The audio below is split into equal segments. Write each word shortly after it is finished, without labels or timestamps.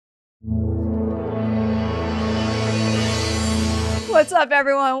What's up,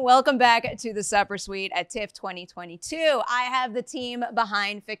 everyone? Welcome back to the Supper Suite at TIFF 2022. I have the team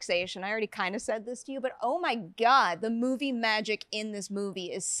behind Fixation. I already kind of said this to you, but oh my God, the movie magic in this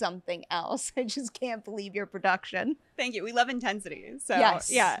movie is something else. I just can't believe your production. Thank you. We love intensity. So,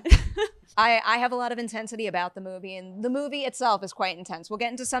 yes. Yeah. I have a lot of intensity about the movie, and the movie itself is quite intense. We'll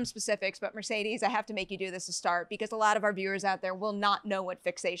get into some specifics, but Mercedes, I have to make you do this to start because a lot of our viewers out there will not know what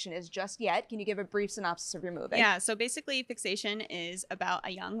Fixation is just yet. Can you give a brief synopsis of your movie? Yeah. So basically, Fixation is about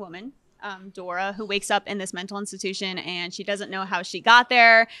a young woman, Dora, who wakes up in this mental institution and she doesn't know how she got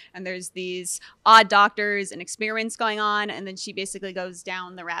there. And there's these odd doctors and experiments going on. And then she basically goes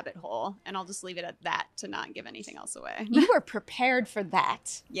down the rabbit hole. And I'll just leave it at that to not give anything else away. You were prepared for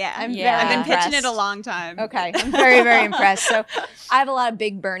that. Yeah. I've been pitching it a long time. Okay. I'm very, very impressed. So I have a lot of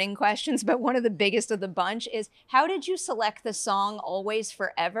big burning questions, but one of the biggest of the bunch is how did you select the song Always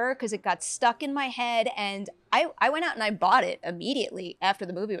Forever? Because it got stuck in my head and I went out and I bought it immediately after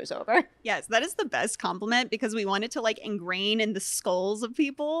the movie was over. Yes, that is the best compliment because we wanted to like ingrain in the skulls of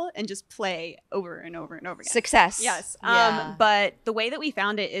people and just play over and over and over again. Success. Yes. Yeah. But the way that we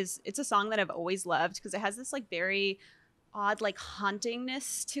found it is it's a song that I've always loved because it has this like very odd like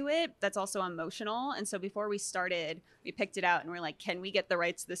hauntingness to it that's also emotional. And so before we started, we picked it out and we're like, can we get the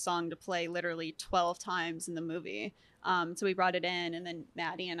rights to this song to play literally 12 times in the movie? So we brought it in, and then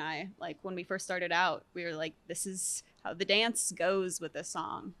Maddie and I, like when we first started out, we were like, this is how the dance goes with this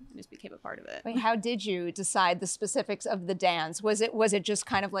song, and just became a part of it. Wait, how did you decide the specifics of the dance? Was it just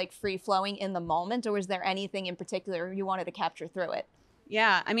kind of like free flowing in the moment, or was there anything in particular you wanted to capture through it?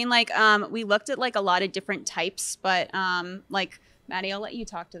 Yeah, I mean, like we looked at like a lot of different types, but like Maddie, I'll let you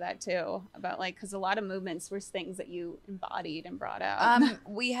talk to that too about like, because a lot of movements were things that you embodied and brought out.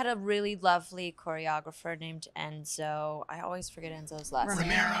 We had a really lovely choreographer named Enzo. I always forget Enzo's last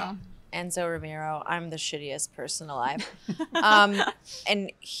name. Enzo Romero. I'm the shittiest person alive.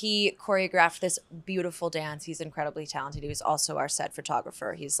 And he choreographed this beautiful dance. He's incredibly talented. He was also our set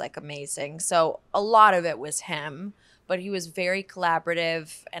photographer. He's like amazing. So a lot of it was him, but he was very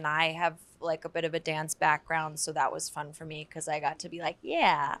collaborative, and I have like a bit of a dance background, so that was fun for me because I got to be like,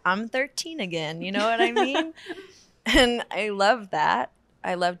 yeah, I'm 13 again, you know what I mean? And I love that.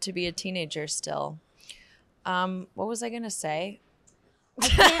 I love to be a teenager still. What was I gonna say?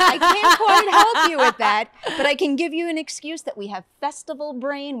 I can't quite help you with that, but I can give you an excuse that we have festival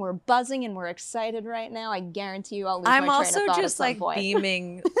brain. We're buzzing and we're excited right now. I guarantee you I'll lose my train of thought at some point. I'm also just like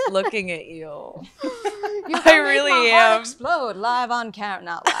beaming looking at you. I really am. Explode live on camera,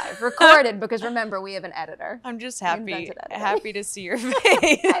 not live, recorded because remember we have an editor. I'm just happy to see your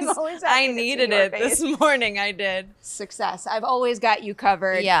face. I'm always happy I needed it this morning. I did. Success. I've always got you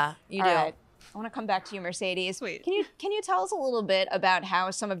covered. Yeah, you do. Right. I want to come back to you, Mercedes. Sweet. Can you tell us a little bit about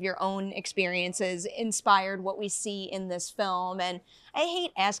how some of your own experiences inspired what we see in this film? And I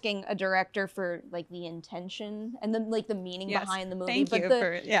hate asking a director for like the intention and the meaning behind the movie, but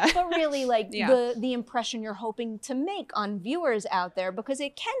really like the impression you're hoping to make on viewers out there, because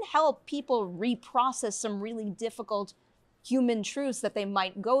it can help people reprocess some really difficult human truths that they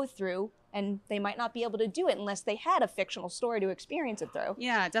might go through, and they might not be able to do it unless they had a fictional story to experience it through.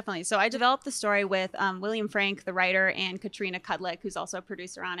 Yeah, definitely. So I developed the story with William Frank, the writer, and Katrina Kudlick, who's also a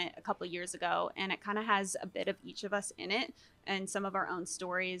producer on it, a couple of years ago. And it kind of has a bit of each of us in it and some of our own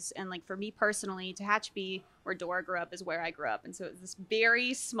stories. And like for me personally, Tehachapi, where Dora grew up, is where I grew up. And so it's this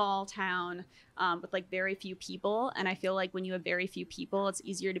very small town with like very few people. And I feel like when you have very few people, it's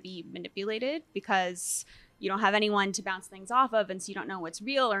easier to be manipulated because you don't have anyone to bounce things off of, and so you don't know what's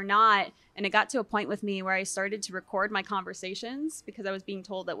real or not. And it got to a point with me where I started to record my conversations because I was being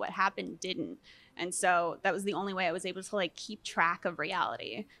told that what happened didn't. And so that was the only way I was able to like keep track of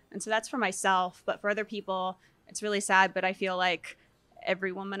reality. And so that's for myself, but for other people, it's really sad, but I feel like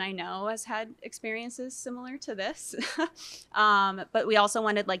every woman I know has had experiences similar to this. But we also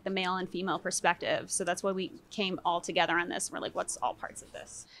wanted like the male and female perspective. So that's why we came all together on this. We're like, what's all parts of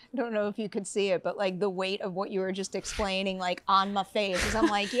this? I don't know if you could see it, but like the weight of what you were just explaining, like on my face, is I'm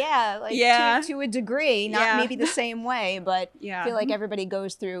like, to a degree, not maybe the same way, but I feel like everybody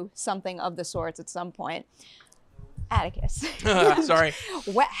goes through something of the sorts at some point. Atticus. Sorry.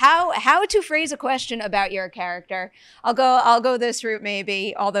 How to phrase a question about your character? I'll go this route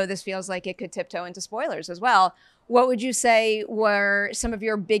maybe, although this feels like it could tiptoe into spoilers as well. What would you say were some of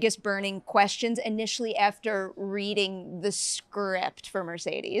your biggest burning questions initially after reading the script for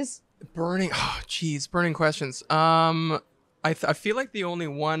Mercedes? Burning questions. I feel like the only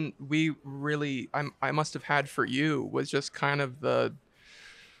one I must have had for you was just kind of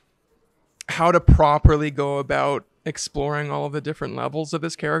how to properly go about exploring all of the different levels of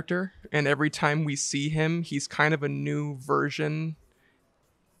this character, and every time we see him, he's kind of a new version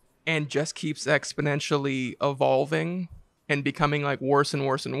and just keeps exponentially evolving and becoming like worse and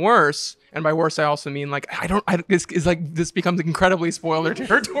worse and worse. And by worse, I also mean like this is like this becomes incredibly spoiler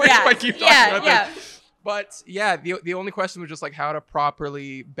territory if I keep talking about this. But yeah, the only question was just like how to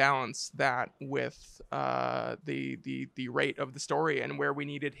properly balance that with the rate of the story and where we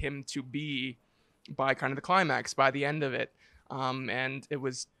needed him to be by kind of the climax, by the end of it. And it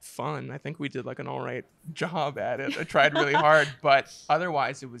was fun. I think we did like an all right job at it. I tried really hard, but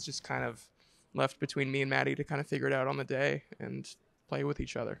otherwise it was just kind of left between me and Maddie to kind of figure it out on the day and play with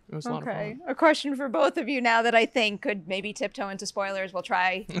each other. It was a lot of fun. A question for both of you now that I think could maybe tiptoe into spoilers. We'll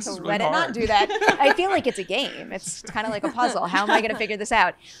try to really let it not do that. I feel like it's a game. It's kind of like a puzzle. How am I going to figure this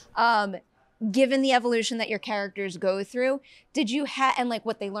out? Given the evolution that your characters go through, did you have, and like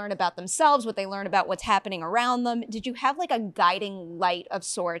what they learn about themselves, what they learn about what's happening around them, did you have like a guiding light of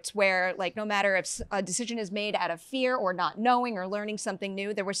sorts where like no matter if a decision is made out of fear or not knowing or learning something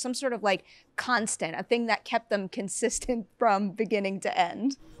new, there was some sort of like constant, a thing that kept them consistent from beginning to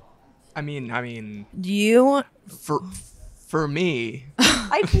end? I mean, You for me,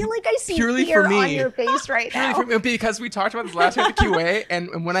 I feel like I see Purely fear for me. on your face right now. because we talked about this last week at the QA,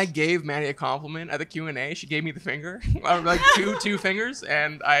 and when I gave Maddie a compliment at the Q&A, she gave me the finger, like two fingers,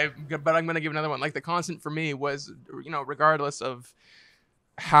 but I'm gonna give another one. Like the constant for me was, regardless of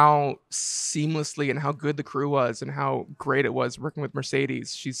how seamlessly and how good the crew was and how great it was working with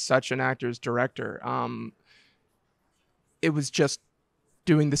Mercedes. She's such an actor's director. It was just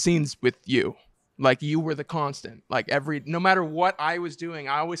doing the scenes with you. Like you were the constant. Like no matter what I was doing,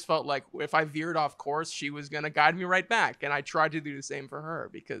 I always felt like if I veered off course, she was gonna guide me right back. And I tried to do the same for her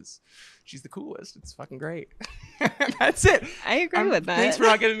because she's the coolest. It's fucking great. That's it. I agree with that. Thanks for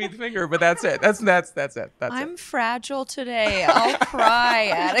not giving me the finger, but that's it. That's it. I'm fragile today. I'll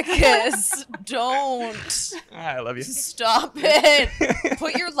cry, Atticus. Don't. I love you. Stop it.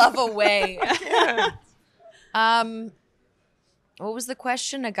 Put your love away. What was the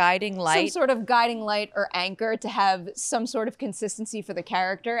question? A guiding light? Some sort of guiding light or anchor to have some sort of consistency for the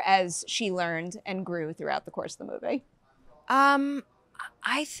character as she learned and grew throughout the course of the movie. I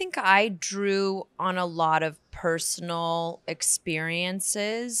think I drew on a lot of personal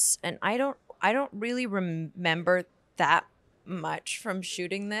experiences, and I don't really remember that much from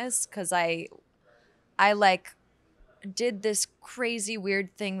shooting this because I like did this crazy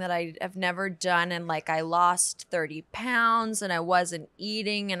weird thing that I have never done, and like I lost 30 pounds and I wasn't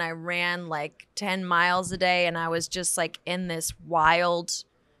eating and I ran like 10 miles a day and I was just like in this wild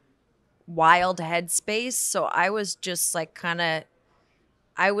headspace. So I was just kind of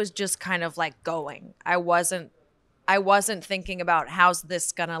like going. I wasn't thinking about how's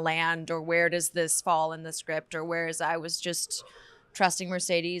this gonna land or where does this fall in the script or I was just trusting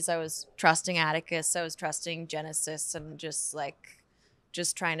Mercedes, I was trusting Atticus, I was trusting Genesis, and just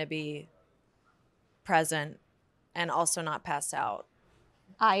trying to be present and also not pass out.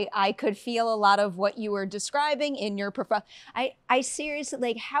 I could feel a lot of what you were describing in your profile. I seriously,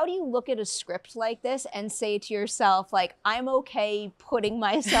 like, how do you look at a script like this and say to yourself, like, I'm okay putting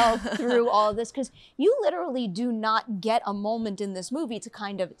myself through all of this? Because you literally do not get a moment in this movie to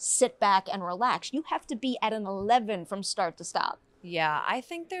kind of sit back and relax. You have to be at an 11 from start to stop. Yeah, I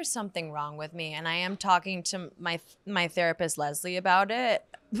think there's something wrong with me, and I am talking to my therapist Leslie about it.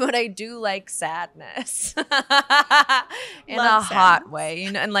 But I do like sadness in a hot way,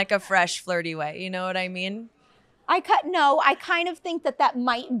 in like a fresh, flirty way. You know what I mean? I kind of think that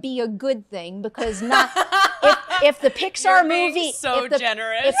might be a good thing because not if the Pixar movie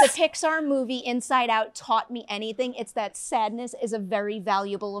generous. If the Pixar movie Inside Out taught me anything, it's that sadness is a very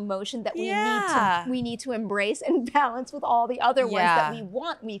valuable emotion that we need to embrace and balance with all the other ones that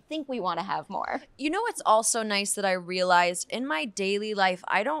we think we want to have more. You know what's also nice that I realized in my daily life,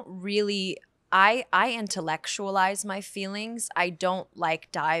 I intellectualize my feelings. I don't like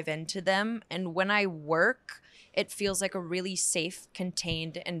dive into them, and when I work, it feels like a really safe,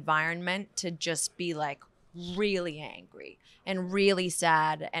 contained environment to just be like really angry and really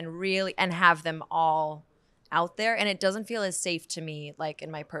sad and have them all out there. And it doesn't feel as safe to me, like in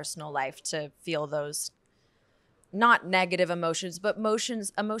my personal life, to feel those not negative emotions, but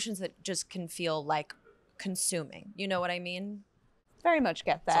emotions that just can feel like consuming. You know what I mean? Very much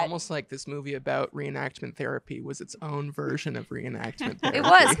get that. It's almost like this movie about reenactment therapy was its own version of reenactment therapy. It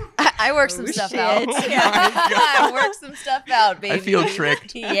was. I worked some stuff out. I worked some stuff out, baby. I feel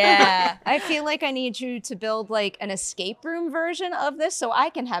tricked. Yeah. I feel like I need you to build like an escape room version of this so I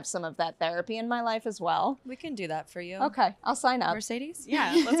can have some of that therapy in my life as well. We can do that for you. Okay, I'll sign up. Mercedes?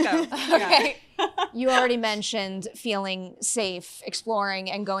 Yeah, let's go. Okay. You already mentioned feeling safe,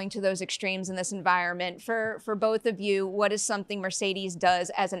 exploring, and going to those extremes in this environment. For both of you, what is something Mercedes does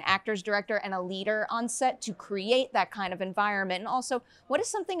as an actor's director and a leader on set to create that kind of environment? And also, what is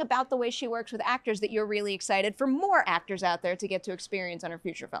something about the way she works with actors that you're really excited for more actors out there to get to experience on her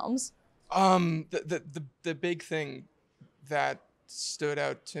future films? The big thing that stood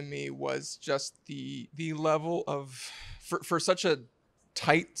out to me was just the level of for such a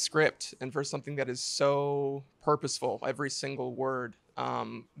tight script and for something that is so purposeful, every single word,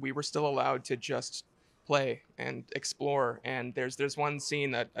 we were still allowed to just play and explore. And there's one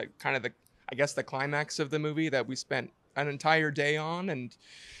scene that kind of the climax of the movie that we spent an entire day on, and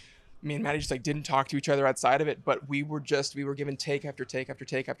me and Maddie just like didn't talk to each other outside of it, but we were given take after take after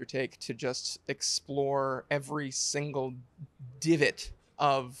take after take to just explore every single divot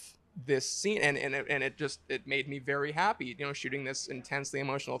of this scene, and it made me very happy, shooting this intensely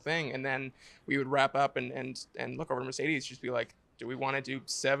emotional thing. And then we would wrap up and look over to Mercedes, just be like, do we want to do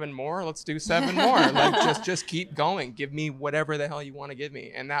 7 more? Let's do 7 more. Like just keep going. Give me whatever the hell you want to give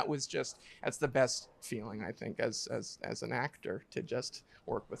me. And that's the best feeling, I think, as an actor, to just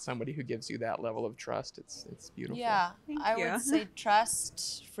work with somebody who gives you that level of trust. It's beautiful. Yeah, I you. would say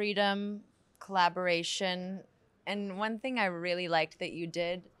trust, freedom, collaboration. And one thing I really liked that you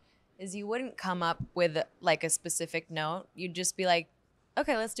did is you wouldn't come up with like a specific note. You'd just be like,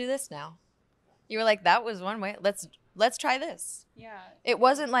 okay, let's do this now. You were like, that was one way. Let's try this. Yeah. It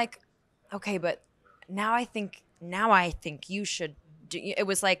wasn't like, okay, but now I think you should do. It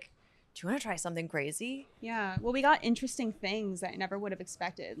was like, do you want to try something crazy? Yeah. Well, we got interesting things that I never would have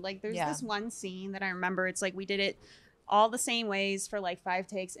expected. Like there's this one scene that I remember. It's like we did it all the same ways for like 5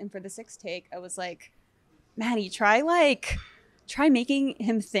 takes. And for the 6th take, I was like, Maddie, try making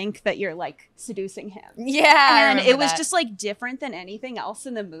him think that you're like seducing him. Yeah. And it was just like different than anything else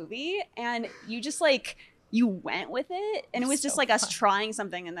in the movie. And you just like, you went with it, and it was just like us trying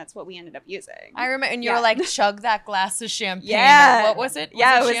something, and that's what we ended up using. I remember, and you were like, chug that glass of champagne. Yeah. What was it?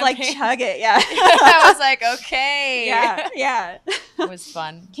 Yeah, it was like, chug it. Yeah. I was like, okay. Yeah. It was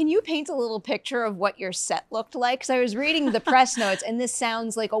fun. Can you paint a little picture of what your set looked like? Because I was reading the press notes, and this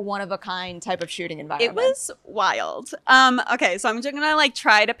sounds like a one-of-a-kind type of shooting environment. It was wild. Okay, so I'm just gonna like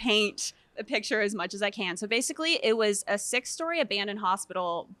try to paint the picture as much as I can. So basically, it was a 6-story abandoned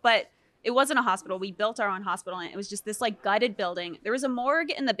hospital, but it wasn't a hospital. We built our own hospital, and it was just this like gutted building. There was a morgue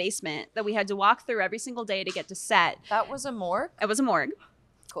in the basement that we had to walk through every single day to get to set. That was a morgue? It was a morgue.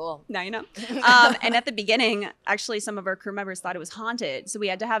 Cool. Now you know. And at the beginning, actually, some of our crew members thought it was haunted. So we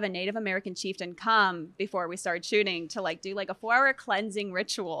had to have a Native American chieftain come before we started shooting to like do like a 4-hour cleansing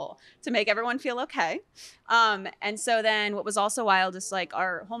ritual to make everyone feel okay. And so then what was also wild is like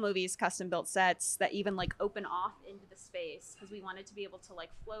our whole movie's custom built sets that even like open off into the space because we wanted to be able to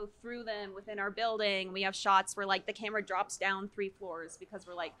like flow through them within our building. We have shots where like the camera drops down 3 floors because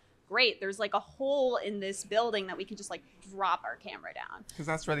we're like, great, there's like a hole in this building that we can just like drop our camera down. Because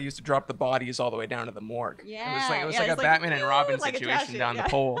that's where they used to drop the bodies all the way down to the morgue. Yeah. It was like a Batman and Robin like situation down the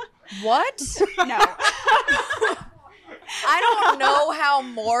pole. What? No. I don't know how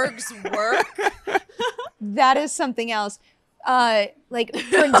morgues work. That is something else. Like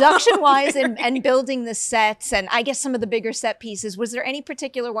production-wise and building the sets and I guess some of the bigger set pieces, was there any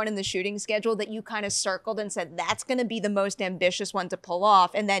particular one in the shooting schedule that you kind of circled and said, that's going to be the most ambitious one to pull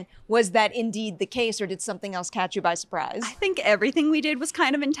off? And then was that indeed the case, or did something else catch you by surprise? I think everything we did was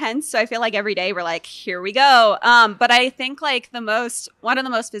kind of intense. So I feel like every day we're like, here we go. But I think like one of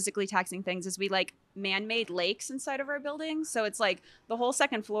the most physically taxing things is we like man-made lakes inside of our building. So it's like the whole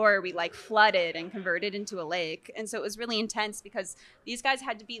 2nd floor we like flooded and converted into a lake. And so it was really intense because these guys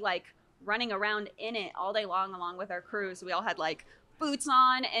had to be like running around in it all day long along with our crew. So we all had like boots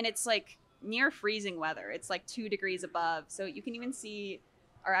on, and it's like near freezing weather. It's like 2 degrees above. So you can even see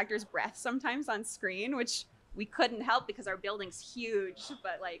our actors' breath sometimes on screen, which we couldn't help because our building's huge,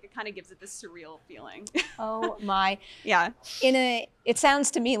 but like it kind of gives it this surreal feeling. Oh my. Yeah. It sounds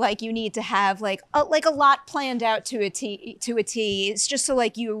to me like you need to have like a lot planned out to a T. It's just so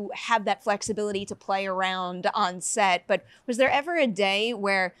like you have that flexibility to play around on set. But was there ever a day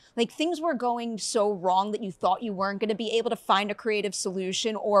where like things were going so wrong that you thought you weren't going to be able to find a creative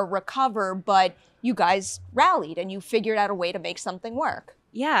solution or recover, but you guys rallied and you figured out a way to make something work?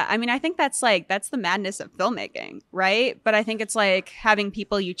 Yeah, I mean, I think that's the madness of filmmaking, right? But I think it's like having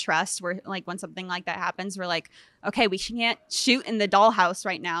people you trust where like when something like that happens, we're like, okay, we can't shoot in the dollhouse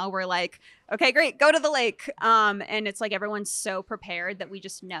right now. We're like, okay, great, go to the lake. And it's like everyone's so prepared that we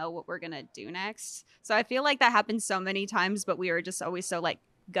just know what we're gonna do next. So I feel like that happens so many times, but we were just always so like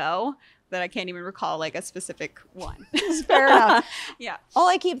go that I can't even recall like a specific one. Fair enough. Yeah. All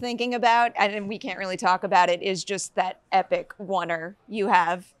I keep thinking about, and we can't really talk about it, is just that epic oneer you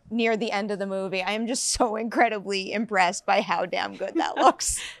have near the end of the movie. I am just so incredibly impressed by how damn good that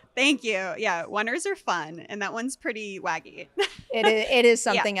looks. Thank you. Yeah, oneers are fun, and that one's pretty wacky. It is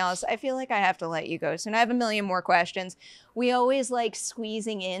something else. I feel like I have to let you go soon. I have a million more questions. We always like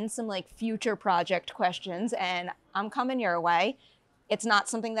squeezing in some like future project questions, and I'm coming your way. It's not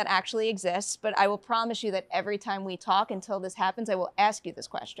something that actually exists, but I will promise you that every time we talk until this happens, I will ask you this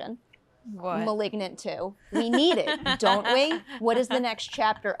question. What? Malignant 2. We need it, don't we? What is the next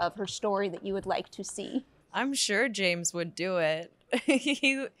chapter of her story that you would like to see? I'm sure James would do it.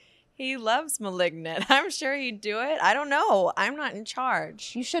 He loves Malignant. I'm sure he'd do it. I don't know. I'm not in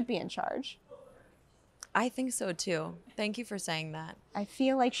charge. You should be in charge. I think so too. Thank you for saying that. I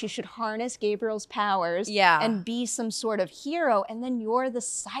feel like she should harness Gabriel's powers Yeah. and be some sort of hero, and then you're the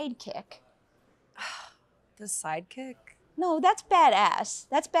sidekick. The sidekick? No, that's badass.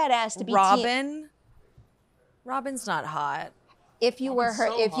 That's badass to be Robin? Robin's not hot. If you were her,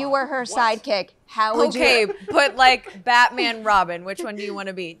 so if you hot. were her What? sidekick, how would Okay, you? but like Batman, Robin, which one do you want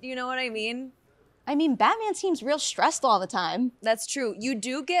to be? Do you know what I mean? I mean, Batman seems real stressed all the time. That's true. You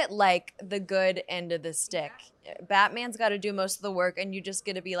do get like the good end of the stick. Batman's got to do most of the work, and you just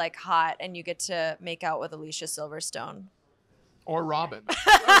get to be like hot, and you get to make out with Alicia Silverstone. Or Robin. Robin,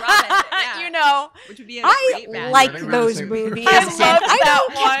 yeah. You know, Which would be a I great match. like Right around those the same- movies. I and love that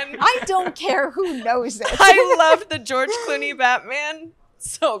one. I don't care who knows it. I loved the George Clooney Batman.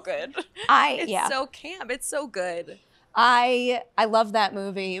 So good. It's so camp. It's so good. I love that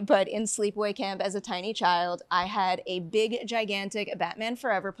movie, but in sleepaway camp as a tiny child, I had a big, gigantic Batman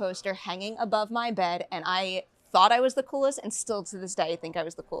Forever poster hanging above my bed, and I thought I was the coolest, and still to this day, I think I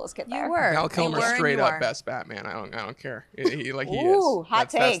was the coolest kid there. You were. Val You Kilmer were and straight you up are. best Batman. I don't care. He Ooh, is. hot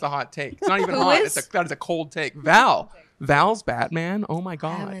That's take. the hot take. It's not even Who hot. is? That is a cold take. Val's Batman. Oh my I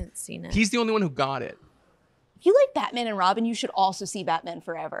god. haven't seen it. He's the only one who got it. If you like Batman and Robin, you should also see Batman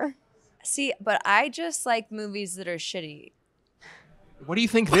Forever. See, but I just like movies that are shitty. What do you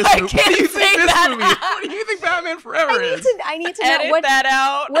think this I movie? can't What do you say think this that movie? out. What do you think Batman Forever is? I need to know Edit what, that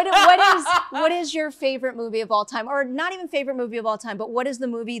out. what is your favorite movie of all time? Or not even favorite movie of all time, but what is the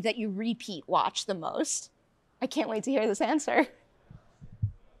movie that you repeat watch the most? I can't wait to hear this answer.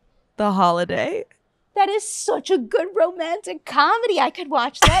 The Holiday. That is such a good romantic comedy. I could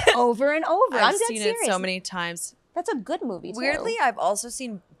watch that over and over. I'm I've dead seen serious. it so many times. That's a good movie, too. Weirdly, I've also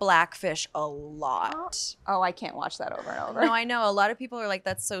seen Blackfish a lot. Oh, I can't watch that over and over. No, I know. A lot of people are like,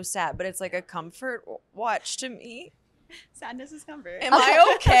 that's so sad, but it's like a comfort watch to me. Sadness is comfort. Am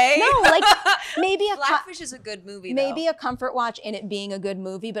I okay? No, like maybe Blackfish is a good movie, maybe though. a comfort watch in it being a good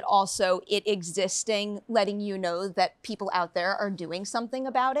movie, but also it existing, letting you know that people out there are doing something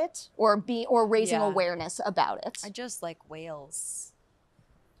about it or raising Yeah. awareness about it. I just like whales.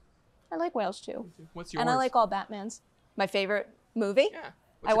 I like whales too. What's yours? And I like all Batmans. My favorite movie? Yeah.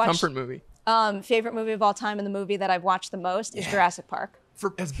 I What's your watched- comfort movie? Favorite movie of all time and the movie that I've watched the most is Jurassic Park.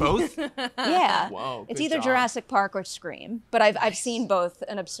 As both? Yeah. Whoa. It's good either job. Jurassic Park or Scream. But I've seen both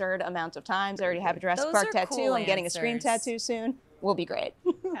an absurd amount of times. I already have a Jurassic Those Park are tattoo. cool I'm getting a Scream answers. tattoo soon. We'll be great.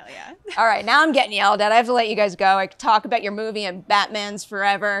 Hell yeah. All right, now I'm getting yelled at. I have to let you guys go. I could talk about your movie and Batman's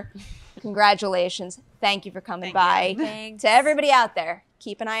Forever. Congratulations. Thank you for coming by. Thanks. To everybody out there,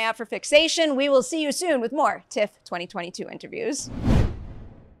 keep an eye out for Fixation. We will see you soon with more TIFF 2022 interviews.